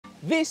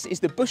This is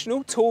the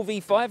Bushnell Tour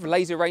V5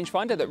 laser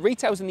rangefinder that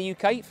retails in the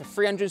UK for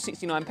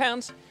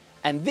 £369,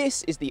 and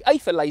this is the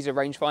Aofar laser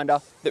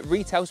rangefinder that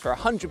retails for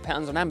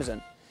 £100 on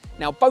Amazon.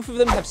 Now, both of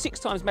them have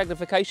 6x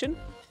magnification,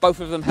 both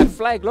of them have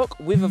flag lock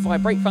with a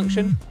vibrate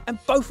function, and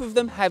both of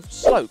them have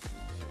slope.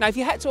 Now, if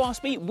you had to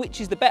ask me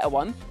which is the better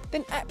one,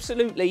 then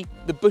absolutely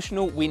the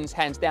Bushnell wins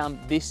hands down.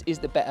 This is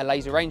the better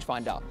laser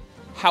rangefinder.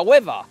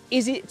 However,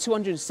 is it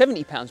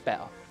 £270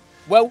 better?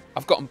 Well,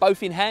 I've got them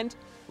both in hand.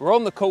 We're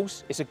on the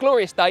course. It's a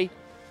glorious day.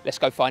 Let's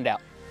go find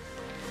out.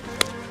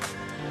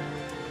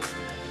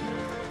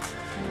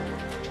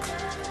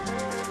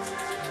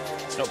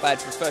 It's not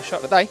bad for the first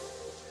shot of the day.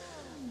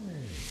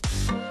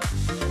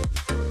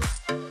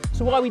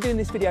 So why are we doing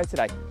this video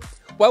today?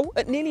 Well,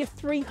 at nearly a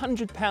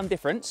 £300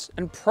 difference,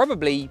 and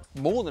probably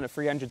more than a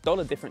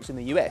 $300 difference in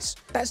the US,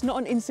 that's not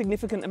an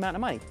insignificant amount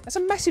of money. That's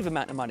a massive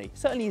amount of money. It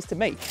certainly is to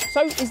me.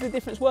 So is the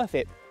difference worth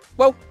it?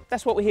 Well,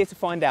 that's what we're here to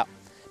find out.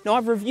 Now,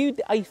 I've reviewed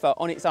the Aofar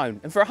on its own,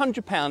 and for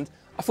 £100,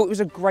 I thought it was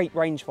a great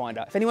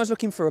rangefinder. If anyone's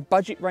looking for a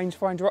budget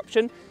rangefinder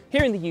option,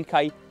 here in the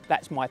UK,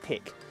 that's my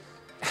pick.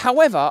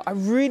 However, I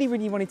really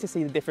wanted to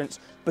see the difference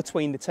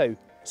between the two.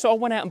 So I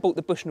went out and bought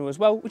the Bushnell as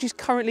well, which is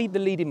currently the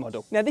leading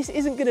model. Now, this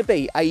isn't going to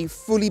be a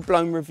fully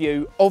blown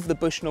review of the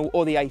Bushnell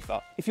or the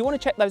Aofar. If you want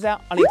to check those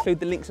out, I'll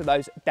include the links of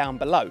those down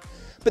below.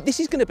 But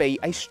this is going to be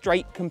a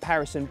straight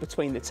comparison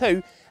between the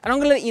two, and I'm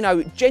going to let you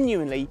know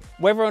genuinely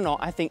whether or not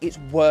I think it's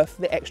worth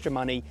the extra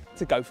money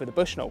to go for the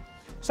Bushnell.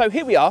 So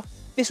here we are.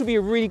 This will be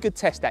a really good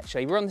test,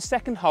 actually. We're on the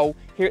second hole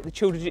here at the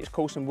Children's Jiu-Jitsu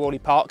course in Worley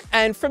Park,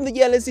 and from the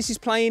yellows, this is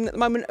playing at the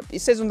moment,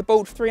 it says on the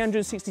board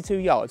 362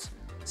 yards.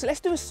 So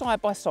let's do a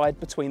side-by-side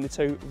between the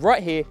two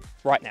right here,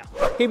 right now.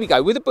 Here we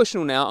go, with the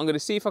Bushnell now, I'm going to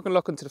see if I can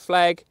lock onto the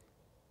flag.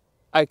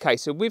 Okay,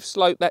 so with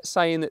slope, that's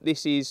saying that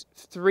this is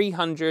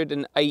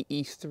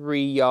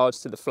 383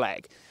 yards to the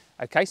flag.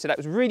 Okay, so that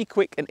was really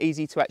quick and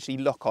easy to actually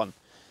lock on.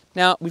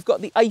 Now, we've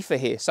got the Aofar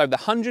here, so the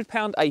 £100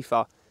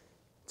 Aofar.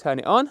 Turn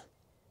it on,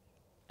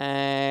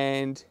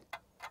 and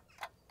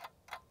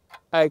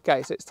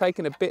okay, so it's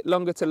taken a bit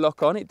longer to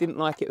lock on. It didn't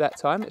like it that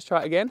time. Let's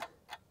try it again.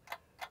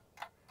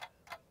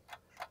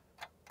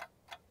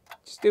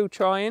 Still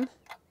trying.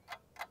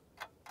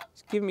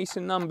 It's giving me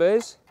some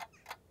numbers.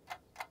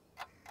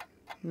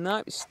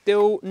 No, it's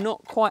still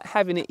not quite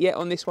having it yet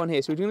on this one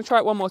here. So we're going to try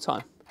it one more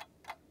time.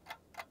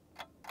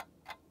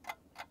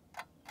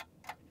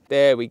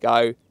 There we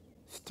go.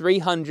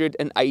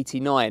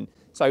 389.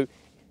 So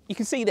you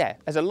can see there,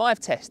 as a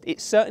live test,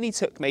 it certainly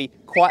took me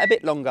quite a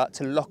bit longer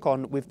to lock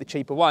on with the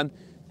cheaper one.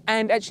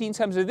 And actually, in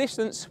terms of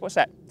distance, what's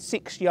that?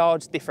 6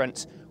 yards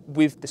difference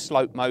with the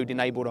slope mode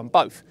enabled on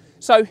both.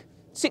 So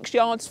 6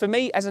 yards for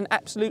me as an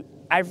absolute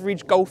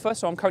average golfer,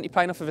 so I'm currently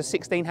playing off of a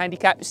 16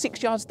 handicap,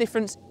 6 yards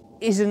difference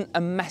isn't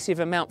a massive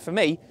amount for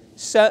me,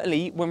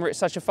 certainly when we're at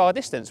such a far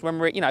distance, when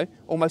we're at, you know,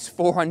 almost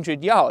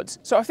 400 yards.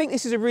 So I think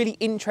this is a really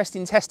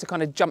interesting test to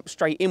kind of jump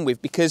straight in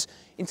with, because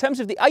in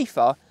terms of the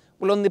Aofar,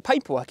 well, on the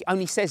paperwork, it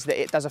only says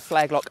that it does a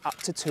flag lock up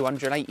to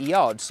 280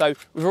 yards. So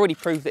we've already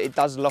proved that it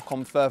does lock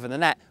on further than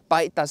that,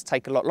 but it does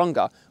take a lot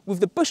longer. With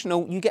the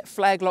Bushnell, you get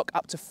flag lock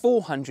up to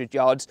 400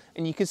 yards,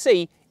 and you can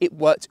see it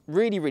worked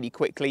really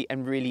quickly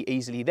and really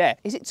easily there.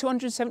 Is it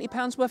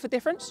 £270 worth of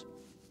difference?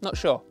 Not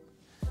sure.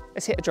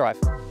 Let's hit a drive.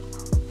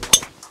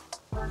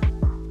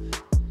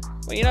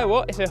 Well, you know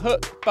what? It's a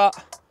hook,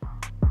 but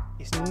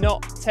it's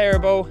not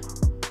terrible.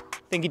 I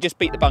think he just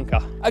beat the bunker.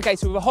 Okay,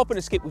 so with a hop and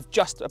a skip, we've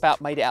just about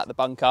made it out of the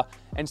bunker.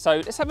 And so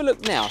let's have a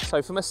look now.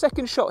 So from a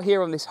second shot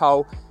here on this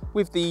hole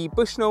with the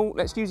Bushnell,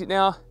 let's use it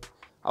now.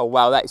 Oh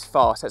wow, that is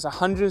fast. That's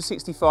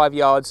 165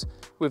 yards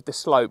with the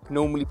slope.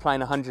 Normally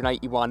playing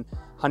 181,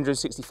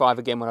 165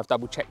 again when I've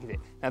double checked it.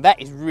 Now that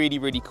is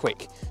really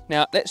quick.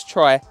 Now let's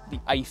try the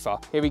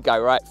Aofar. Here we go,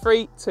 right?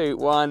 3, 2,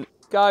 1,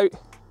 go.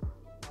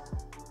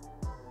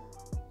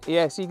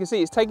 Yeah, so you can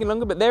see it's taking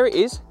longer, but there it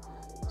is.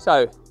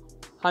 So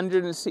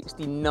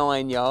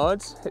 169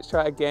 yards. Let's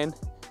try it again.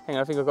 Hang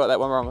on, I think I got that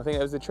one wrong. I think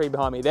that was the tree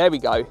behind me. There we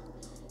go.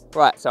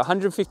 Right, so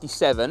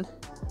 157.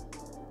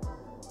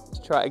 Let's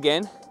try it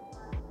again.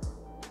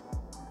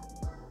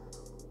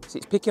 So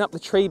it's picking up the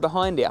tree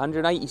behind it,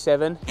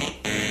 187.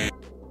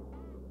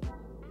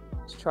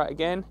 Let's try it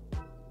again.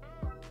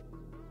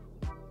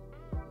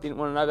 Didn't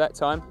want to know that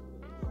time.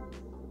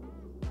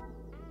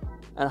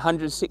 And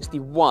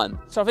 161.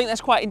 So I think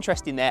that's quite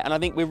interesting there, and I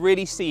think we're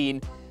really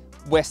seeing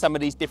where some of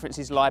these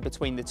differences lie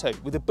between the two.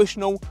 With the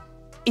Bushnell,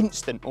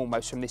 instant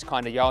almost from this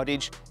kind of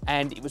yardage,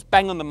 and it was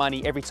bang on the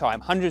money every time.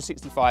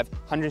 165,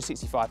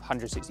 165,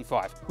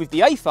 165. With the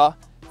Aofar,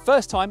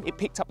 first time it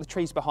picked up the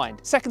trees behind.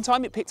 Second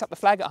time it picked up the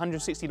flag at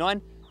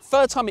 169.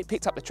 Third time it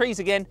picked up the trees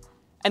again.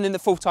 And then the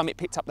fourth time it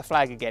picked up the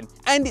flag again.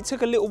 And it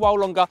took a little while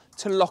longer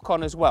to lock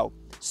on as well.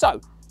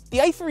 So the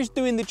Aofar is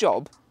doing the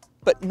job,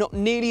 but not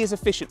nearly as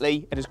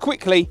efficiently and as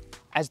quickly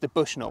as the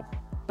Bushnell.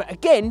 But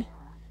again,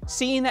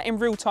 seeing that in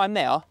real time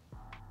there,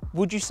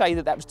 would you say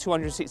that that was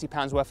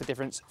 £260 worth of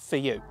difference for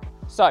you?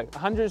 So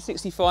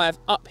 165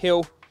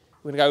 uphill,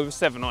 we're gonna go over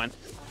 7-iron.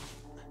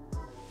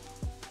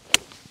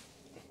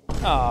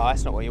 Oh,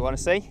 that's not what you want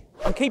to see.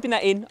 I'm keeping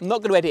that in, I'm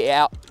not going to edit it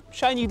out. I'm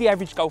showing you the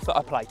average golf that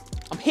I play.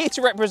 I'm here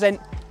to represent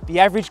the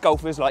average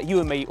golfers like you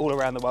and me all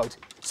around the world.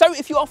 So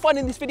if you are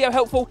finding this video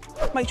helpful,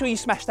 make sure you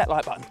smash that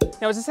like button.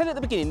 Now, as I said at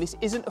the beginning, this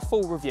isn't a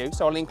full review,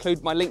 so I'll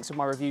include my links of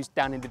my reviews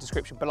down in the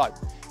description below.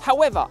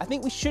 However, I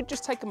think we should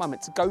just take a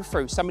moment to go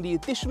through some of the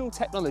additional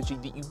technology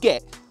that you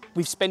get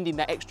with spending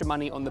that extra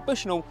money on the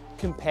Bushnell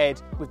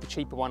compared with the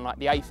cheaper one like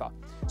the Aofar.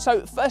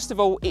 So first of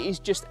all, it is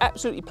just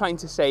absolutely plain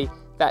to see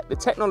that the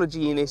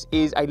technology in this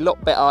is a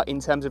lot better in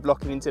terms of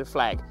locking into the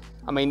flag.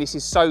 I mean, this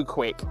is so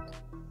quick,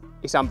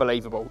 it's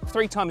unbelievable.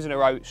 3 times in a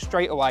row,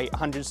 straight away,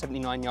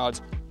 179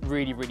 yards,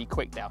 really, really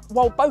quick now.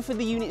 While both of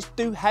the units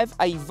do have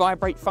a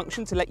vibrate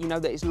function to let you know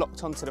that it's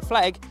locked onto the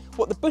flag,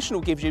 what the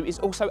Bushnell gives you is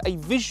also a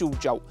visual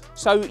jolt.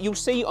 So you'll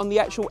see on the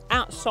actual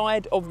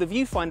outside of the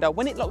viewfinder,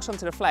 when it locks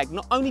onto the flag,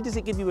 not only does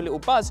it give you a little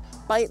buzz,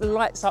 but it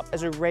lights up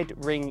as a red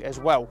ring as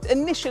well.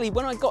 Initially,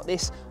 when I got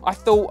this, I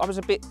thought I was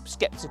a bit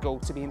skeptical,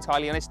 to be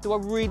entirely honest. Do I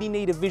really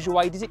need a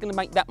visual aid? Is it going to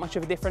make that much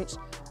of a difference?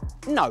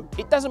 No,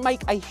 it doesn't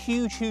make a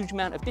huge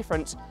amount of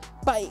difference,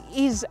 but it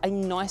is a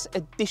nice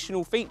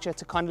additional feature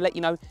to kind of let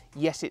you know,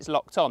 yes, it's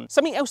locked on.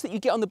 Something else that you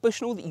get on the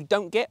Bushnell that you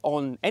don't get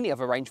on any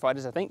other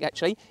rangefinders, I think,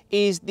 actually,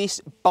 is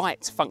this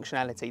bite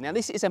functionality. Now,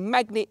 this is a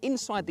magnet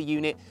inside the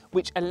unit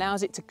which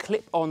allows it to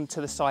clip on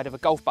to the side of a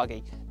golf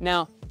buggy.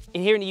 Now,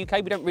 here in the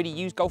UK, we don't really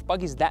use golf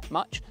buggies that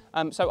much.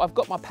 So I've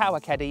got my power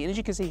caddy, and as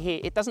you can see here,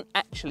 it doesn't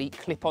actually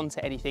clip onto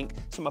anything.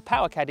 So my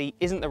power caddy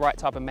isn't the right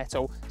type of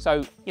metal.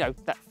 So, you know,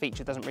 that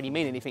feature doesn't really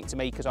mean anything to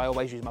me because I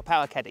always use my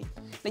power caddy.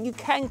 Now you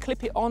can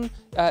clip it on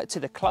to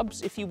the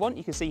clubs if you want.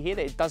 You can see here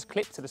that it does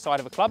clip to the side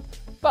of a club.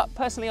 But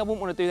personally, I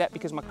wouldn't want to do that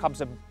because my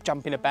clubs are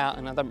jumping about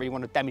and I don't really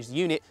want to damage the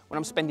unit when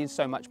I'm spending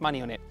so much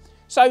money on it.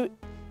 So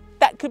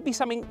that could be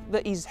something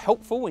that is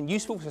helpful and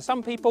useful for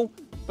some people,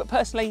 but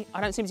personally,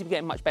 I don't seem to be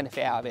getting much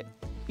benefit out of it.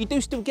 You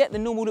do still get the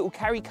normal little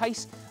carry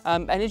case,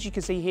 and as you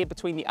can see here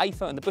between the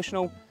Aofar and the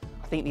Bushnell,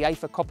 I think the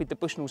Aofar copied the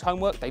Bushnell's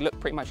homework. They look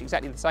pretty much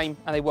exactly the same,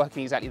 and they work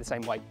in exactly the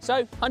same way. So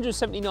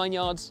 179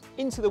 yards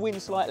into the wind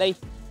slightly.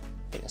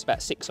 I think that's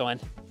about 6 iron.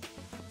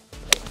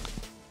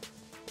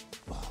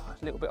 Oh,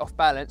 a little bit off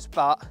balance,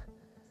 but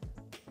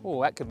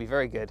oh, that could be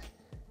very good.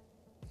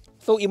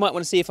 Thought you might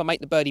want to see if I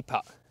make the birdie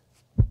putt.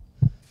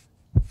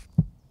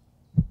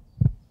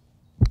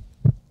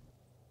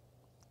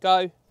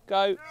 Go,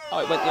 go. Oh,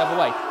 it went the other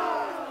way.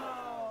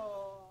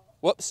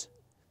 Whoops.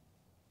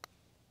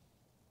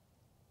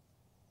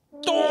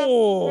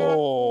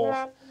 Oh!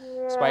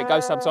 That's the way it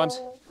goes sometimes.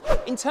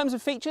 In terms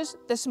of features,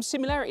 there's some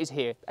similarities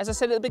here. As I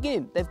said at the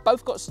beginning, they've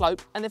both got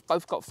slope and they've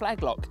both got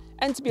flag lock.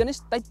 And to be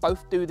honest, they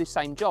both do the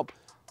same job.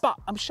 But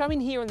I'm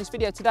showing here in this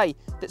video today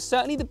that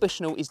certainly the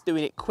Bushnell is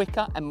doing it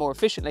quicker and more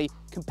efficiently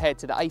compared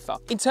to the Aofar.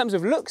 In terms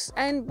of looks,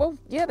 and well,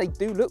 yeah, they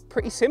do look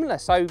pretty similar.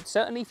 So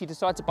certainly if you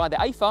decide to buy the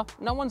Aofar,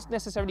 no one's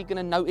necessarily going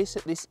to notice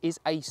that this is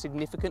a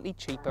significantly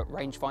cheaper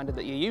rangefinder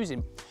that you're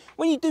using.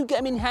 When you do get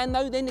them in hand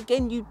though, then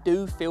again, you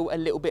do feel a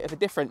little bit of a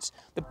difference.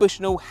 The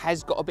Bushnell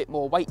has got a bit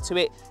more weight to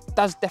it,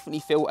 does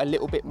definitely feel a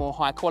little bit more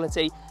high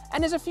quality.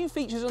 And there's a few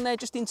features on there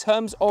just in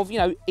terms of, you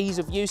know, ease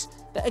of use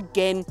that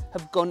again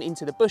have gone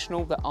into the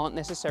Bushnell that aren't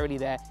necessarily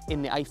there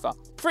in the Aofar.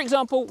 For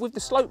example, with the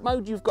slope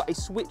mode, you've got a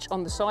switch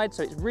on the side,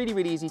 so it's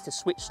really easy to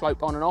switch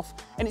slope on and off,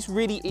 and it's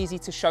really easy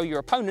to show your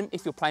opponent,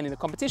 if you're playing in a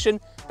competition,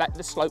 that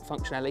the slope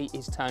functionality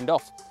is turned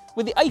off.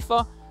 With the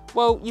Aofar,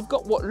 well, you've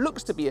got what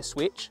looks to be a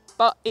switch,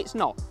 but it's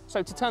not.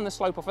 So to turn the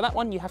slope off of that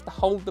one, you have to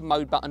hold the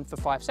mode button for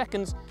 5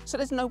 seconds, so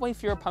there's no way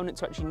for your opponent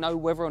to actually know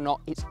whether or not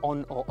it's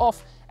on or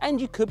off,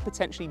 and you could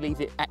potentially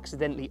leave it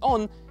accidentally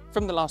on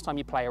from the last time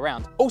you play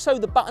around. Also,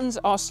 the buttons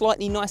are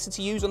slightly nicer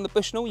to use on the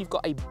Bushnell. You've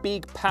got a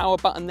big power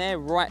button there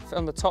right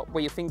on the top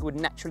where your finger would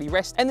naturally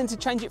rest. And then to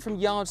change it from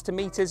yards to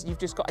meters, you've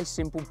just got a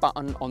simple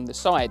button on the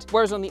side.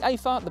 Whereas on the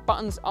Aofar, the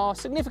buttons are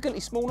significantly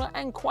smaller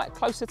and quite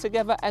closer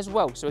together as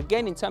well. So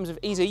again, in terms of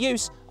ease of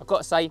use, I've got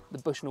to say the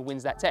Bushnell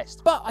wins that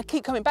test. But I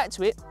keep coming back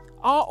to it.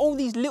 Are all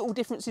these little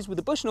differences with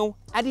the Bushnell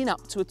adding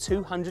up to a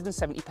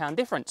 £270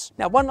 difference?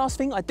 Now, one last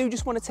thing I do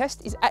just want to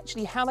test is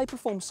actually how they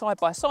perform side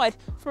by side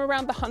from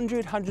around the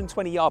 100,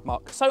 120 yard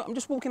mark. So I'm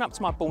just walking up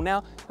to my ball now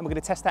and we're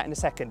going to test that in a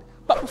second.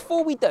 But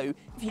before we do,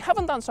 if you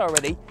haven't done so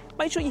already,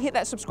 make sure you hit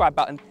that subscribe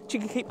button so you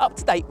can keep up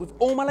to date with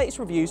all my latest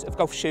reviews of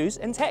golf shoes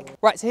and tech.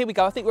 Right, so here we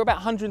go. I think we're about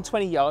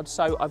 120 yards.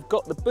 So I've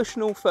got the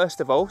Bushnell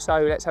first of all. So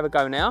let's have a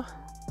go now.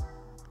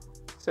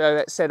 So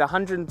that said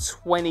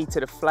 120 to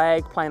the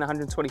flag, playing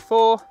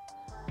 124.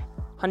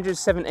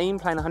 117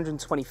 playing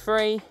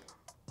 123, and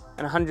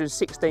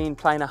 116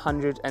 playing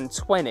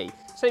 120. So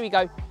there we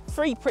go,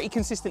 3 pretty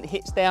consistent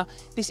hits there.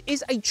 This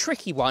is a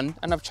tricky one,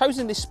 and I've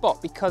chosen this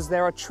spot because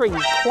there are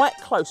trees quite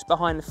close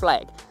behind the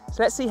flag.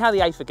 So let's see how the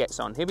Aofar gets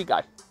on. Here we go.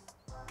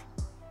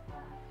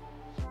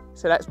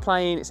 So that's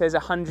playing, it says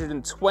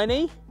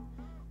 120,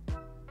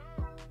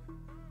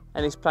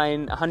 and it's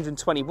playing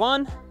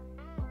 121.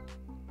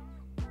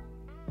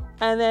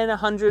 And then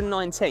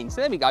 119.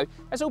 So there we go.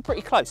 That's all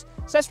pretty close.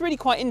 So that's really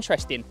quite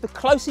interesting. The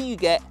closer you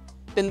get,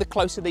 then the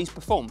closer these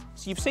perform.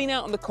 So you've seen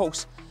out on the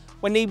course,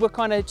 when they were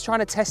kind of trying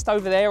to test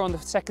over there on the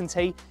second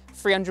tee,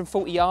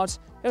 340 yards,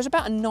 there was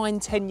about a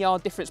 9-10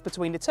 yard difference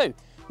between the two.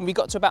 When we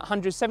got to about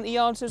 170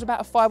 yards, there was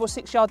about a 5 or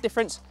 6 yard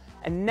difference.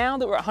 And now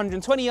that we're at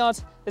 120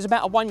 yards, there's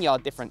about a 1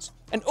 yard difference.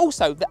 And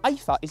also the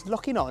Aofar is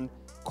locking on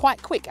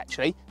quite quick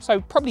actually, so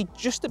probably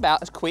just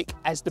about as quick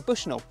as the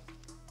Bushnell.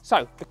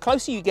 So the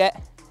closer you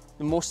get,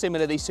 the more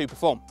similar these two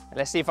perform.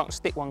 Let's see if I can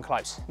stick one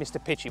close.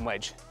 Mr. Pitching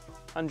Wedge.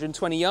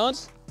 120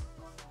 yards,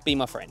 be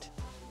my friend.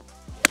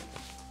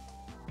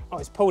 Oh,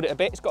 it's pulled it a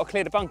bit, it's got to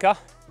clear the bunker.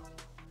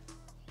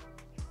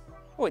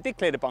 Oh, it did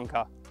clear the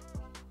bunker.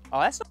 Oh,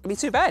 that's not gonna be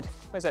too bad.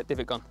 Where's that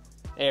divot gone?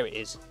 There it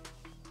is.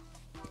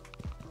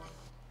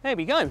 There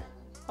we go.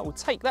 I will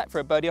take that for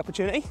a birdie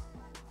opportunity.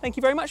 Thank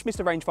you very much,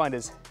 Mr.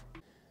 Rangefinders.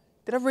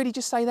 Did I really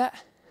just say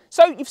that?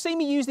 So you've seen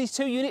me use these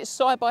two units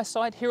side by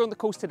side here on the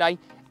course today,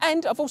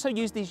 and I've also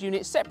used these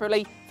units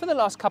separately for the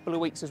last couple of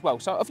weeks as well.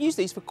 So I've used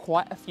these for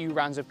quite a few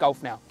rounds of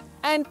golf now.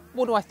 And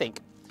what do I think?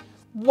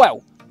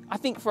 Well, I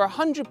think for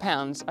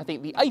 £100, I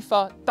think the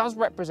Aofar does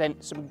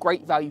represent some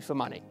great value for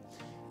money.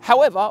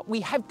 However,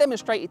 we have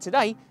demonstrated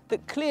today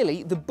that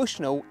clearly the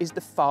Bushnell is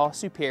the far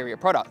superior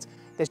product.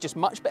 There's just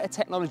much better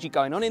technology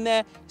going on in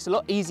there. It's a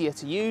lot easier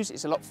to use.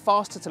 It's a lot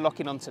faster to lock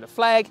in onto the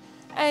flag.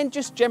 And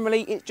just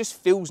generally, it just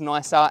feels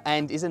nicer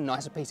and is a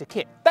nicer piece of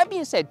kit. That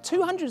being said,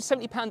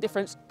 £270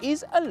 difference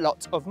is a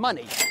lot of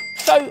money.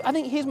 So I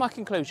think here's my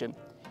conclusion.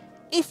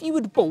 If you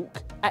would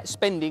balk at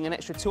spending an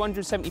extra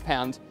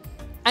 £270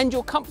 and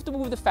you're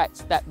comfortable with the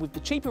fact that with the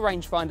cheaper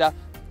rangefinder,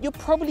 you're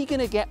probably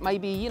gonna get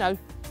maybe, you know,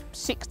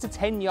 6 to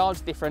 10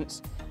 yards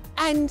difference,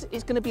 and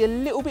it's gonna be a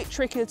little bit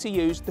trickier to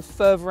use the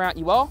further out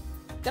you are,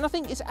 then I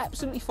think it's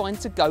absolutely fine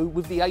to go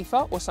with the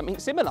Aofar or something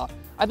similar.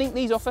 I think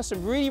these offer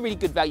some really, really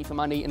good value for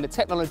money, and the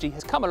technology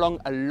has come along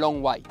a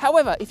long way.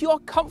 However, if you are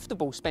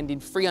comfortable spending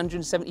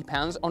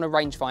 £370 on a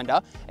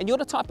rangefinder, and you're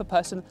the type of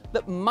person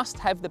that must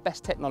have the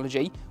best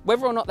technology,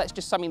 whether or not that's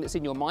just something that's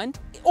in your mind,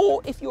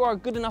 or if you are a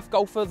good enough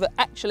golfer that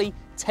actually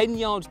 10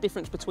 yards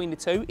difference between the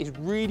two is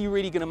really,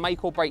 really gonna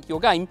make or break your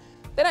game,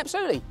 then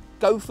absolutely,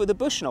 go for the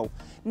Bushnell.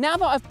 Now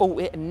that I've bought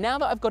it, and now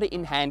that I've got it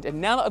in hand, and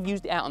now that I've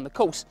used it out on the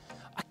course,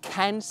 I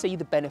can see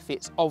the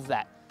benefits of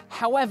that.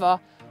 However,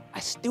 I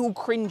still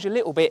cringe a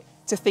little bit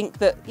to think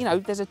that, you know,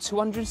 there's a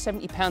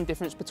 £270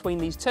 difference between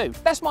these two.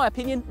 That's my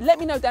opinion. Let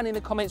me know down in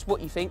the comments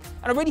what you think,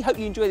 and I really hope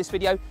you enjoy this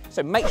video,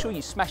 so make sure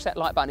you smash that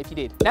like button if you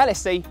did. Now let's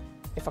see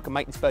if I can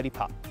make this birdie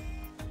putt.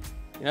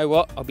 You know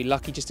what? I'll be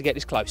lucky just to get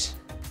this close.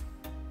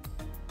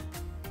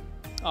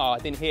 Oh, I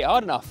didn't hit it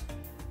hard enough.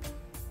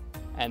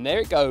 And there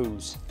it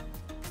goes.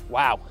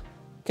 Wow.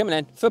 Coming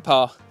in for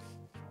par.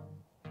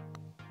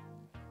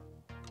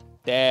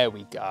 There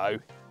we go.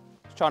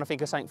 Just trying to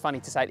think of something funny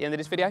to say at the end of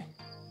this video.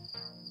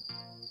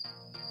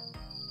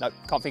 Nope,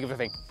 can't think of a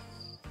thing.